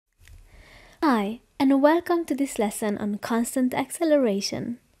Hi, and welcome to this lesson on constant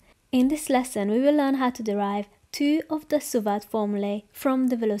acceleration. In this lesson, we will learn how to derive two of the SUVAT formulae from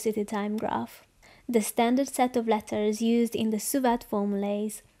the velocity time graph. The standard set of letters used in the SUVAT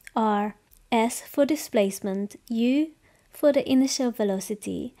formulae are S for displacement, U for the initial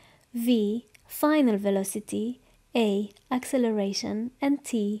velocity, V final velocity, A acceleration, and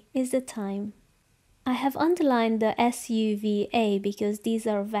T is the time. I have underlined the SUVA because these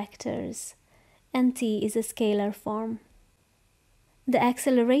are vectors, and T is a scalar form. The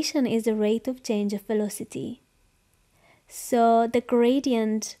acceleration is the rate of change of velocity. So the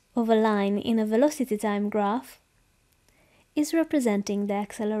gradient of a line in a velocity time graph is representing the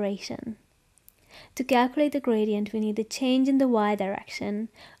acceleration. To calculate the gradient, we need the change in the y direction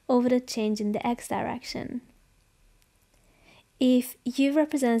over the change in the x direction. If u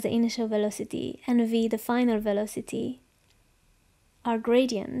represents the initial velocity and v the final velocity, our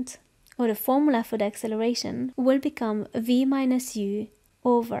gradient, or the formula for the acceleration, will become v minus u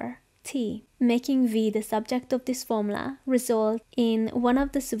over t. Making v the subject of this formula result in one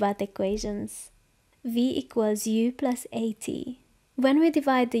of the SUVAT equations, v equals u plus at. When we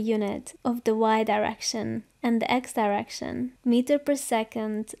divide the unit of the y direction and the x direction, meter per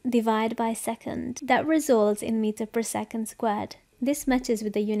second divided by second, that results in meter per second squared. This matches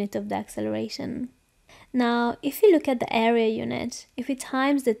with the unit of the acceleration. Now, if we look at the area unit, if we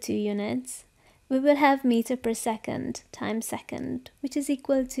times the two units, we will have meter per second times second, which is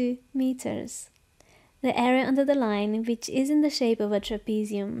equal to meters. The area under the line, which is in the shape of a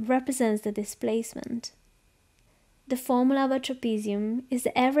trapezium, represents the displacement. The formula of a trapezium is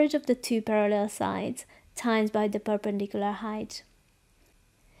the average of the two parallel sides times by the perpendicular height.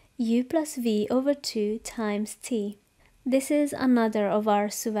 U plus V over 2 times T. This is another of our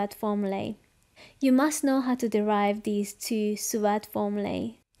SUVAT formulae. You must know how to derive these two SUVAT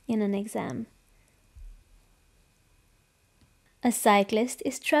formulae in an exam. A cyclist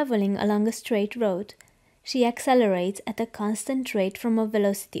is traveling along a straight road. She accelerates at a constant rate from a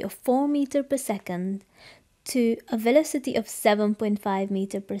velocity of 4 meters per second to a velocity of 7.5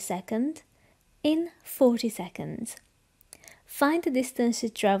 meters per second in 40 seconds. Find the distance she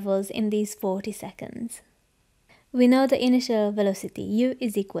travels in these 40 seconds. We know the initial velocity u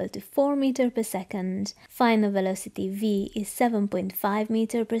is equal to 4 meters per second, final velocity v is 7.5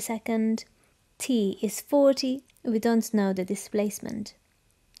 meters per second, t is 40, we don't know the displacement.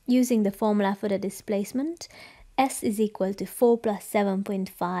 Using the formula for the displacement, s is equal to 4 plus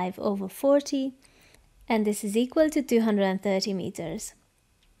 7.5 over 40, and this is equal to 230 meters.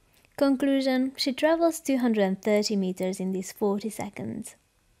 Conclusion, she travels 230 meters in these 40 seconds.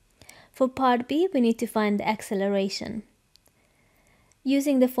 For part B, we need to find the acceleration.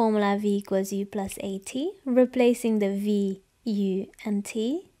 Using the formula v equals u plus at, replacing the v, u, and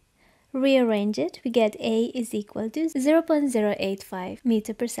t, rearrange it, we get a is equal to 0.085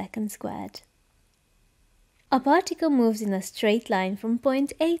 meter per second squared. A particle moves in a straight line from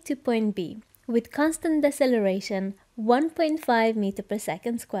point A to point B with constant deceleration 1.5 meter per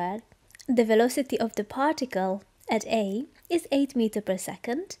second squared. The velocity of the particle at A is 8 meters per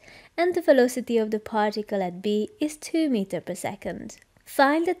second, and the velocity of the particle at B is 2 meters per second.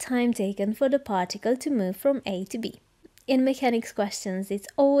 Find the time taken for the particle to move from A to B. In mechanics questions, it's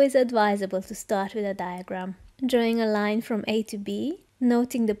always advisable to start with a diagram. Drawing a line from A to B,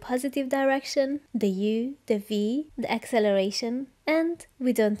 noting the positive direction, the u, the v, the acceleration, and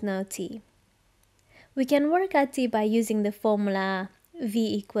we don't know t. We can work out t by using the formula v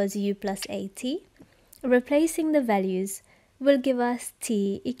equals u plus at. Replacing the values will give us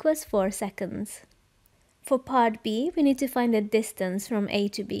t equals 4 seconds. For part B, we need to find the distance from A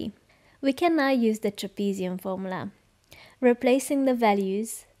to B. We can now use the trapezium formula. Replacing the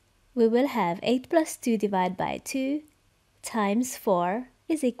values, we will have 8 plus 2 divided by 2 times 4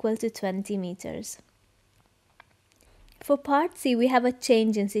 is equal to 20 meters. For part C, we have a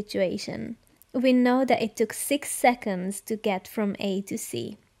change in situation. We know that it took 6 seconds to get from A to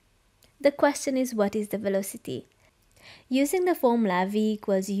C. The question is, what is the velocity? Using the formula v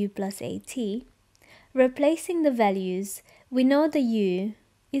equals u plus at, replacing the values, we know the u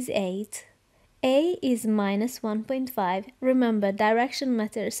is 8, a is minus 1.5, remember direction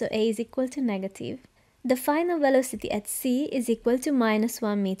matters, so a is equal to negative. The final velocity at c is equal to minus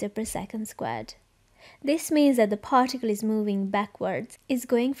 1 meter per second squared. This means that the particle is moving backwards, is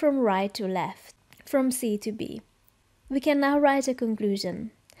going from right to left, from C to B. We can now write a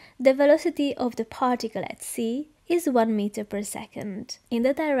conclusion. The velocity of the particle at C is 1 meter per second in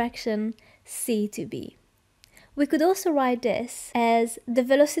the direction C to B. We could also write this as the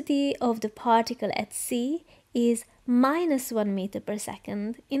velocity of the particle at C is minus 1 meter per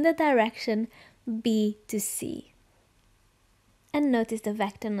second in the direction B to C. And notice the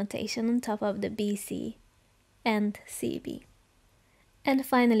vector notation on top of the BC and CB. And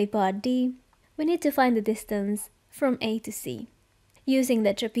finally, part D, we need to find the distance from A to C. Using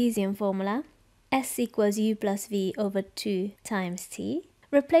the trapezium formula, S equals U plus V over 2 times T.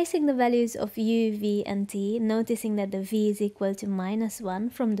 Replacing the values of U, V and T, noticing that the V is equal to minus 1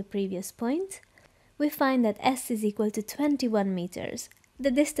 from the previous point, we find that S is equal to 21 meters.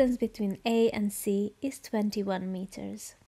 The distance between A and C is 21 meters.